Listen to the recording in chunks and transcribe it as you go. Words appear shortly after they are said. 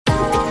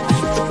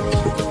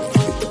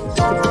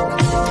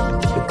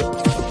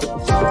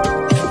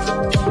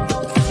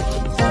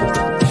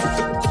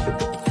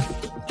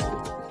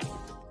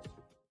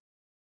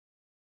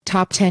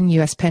Top 10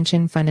 U.S.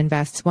 pension fund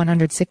invests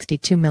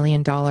 $162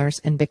 million in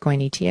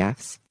Bitcoin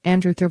ETFs.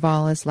 Andrew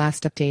Throuvalas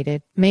last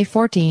updated, May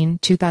 14,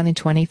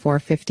 2024,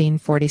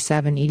 15:47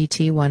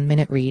 EDT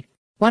 1-minute read.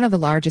 One of the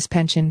largest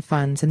pension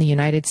funds in the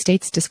United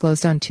States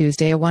disclosed on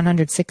Tuesday a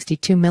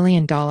 $162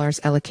 million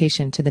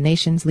allocation to the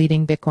nation's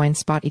leading Bitcoin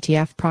spot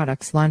ETF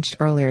products launched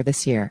earlier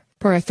this year.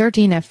 Per a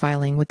 13F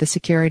filing with the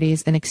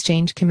Securities and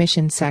Exchange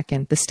Commission SEC,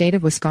 the State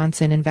of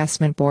Wisconsin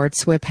Investment Board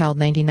SWIB held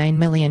 $99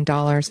 million in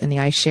the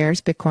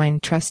iShares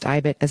Bitcoin Trust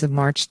IBIT as of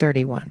March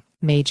 31.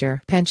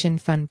 Major pension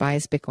fund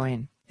buys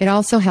Bitcoin. It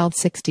also held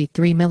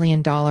 $63 million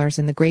in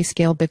the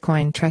Grayscale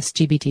Bitcoin Trust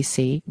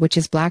GBTC, which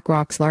is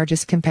BlackRock's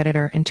largest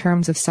competitor in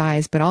terms of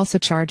size but also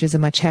charges a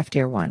much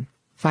heftier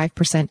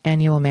 1.5%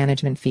 annual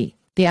management fee.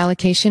 The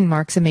allocation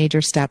marks a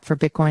major step for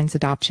Bitcoin's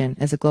adoption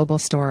as a global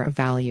store of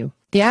value.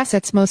 The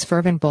asset's most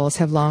fervent bulls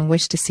have long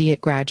wished to see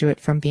it graduate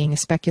from being a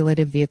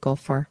speculative vehicle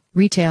for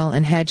retail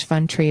and hedge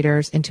fund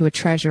traders into a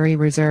treasury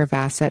reserve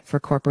asset for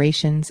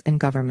corporations and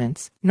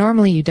governments.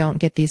 Normally you don't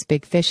get these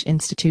big fish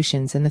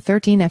institutions in the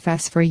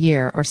 13FS for a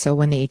year or so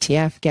when the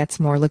ETF gets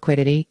more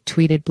liquidity,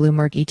 tweeted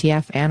Bloomberg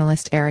ETF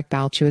analyst Eric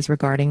Balchus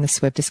regarding the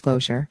SWIB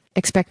disclosure.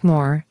 Expect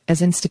more,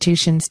 as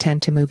institutions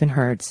tend to move in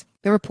herds.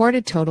 The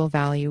reported total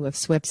value of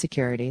SWIB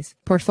securities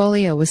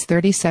portfolio was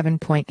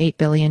 $37.8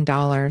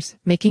 billion,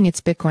 making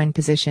its Bitcoin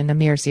position a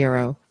mere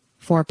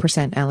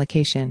 0.4%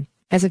 allocation.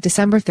 As of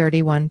December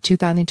 31,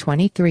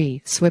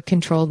 2023, SWIB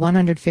controlled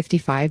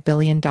 $155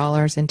 billion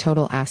in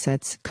total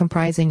assets,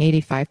 comprising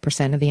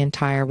 85% of the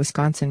entire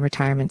Wisconsin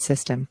retirement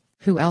system.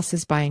 Who else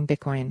is buying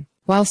Bitcoin?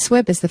 While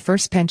SWIB is the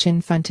first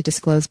pension fund to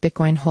disclose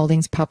Bitcoin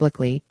holdings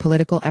publicly,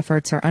 political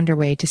efforts are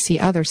underway to see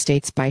other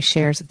states buy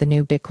shares of the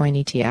new Bitcoin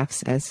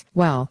ETFs as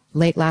well.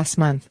 Late last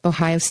month,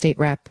 Ohio State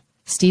Rep.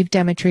 Steve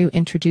Demetriou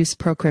introduced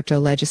pro-crypto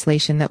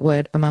legislation that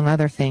would, among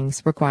other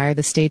things, require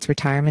the state's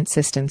retirement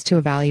systems to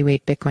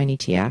evaluate Bitcoin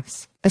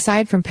ETFs.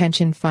 Aside from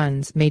pension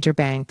funds, major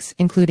banks,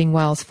 including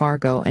Wells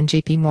Fargo and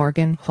JP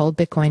Morgan, hold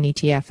Bitcoin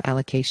ETF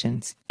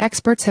allocations.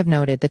 Experts have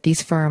noted that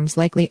these firms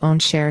likely own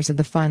shares of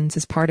the funds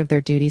as part of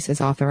their duties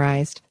as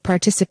authorized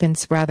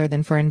participants rather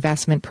than for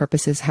investment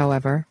purposes,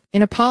 however.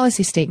 In a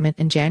policy statement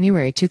in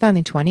January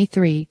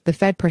 2023, the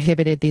Fed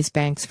prohibited these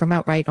banks from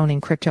outright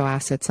owning crypto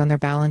assets on their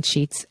balance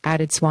sheets,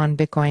 added Swan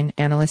Bitcoin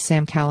analyst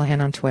Sam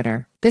Callahan on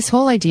Twitter. This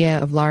whole idea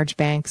of large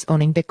banks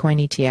owning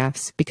Bitcoin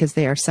ETFs because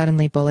they are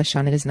suddenly bullish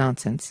on it is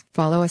nonsense.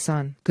 Follow us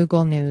on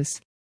Google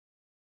News.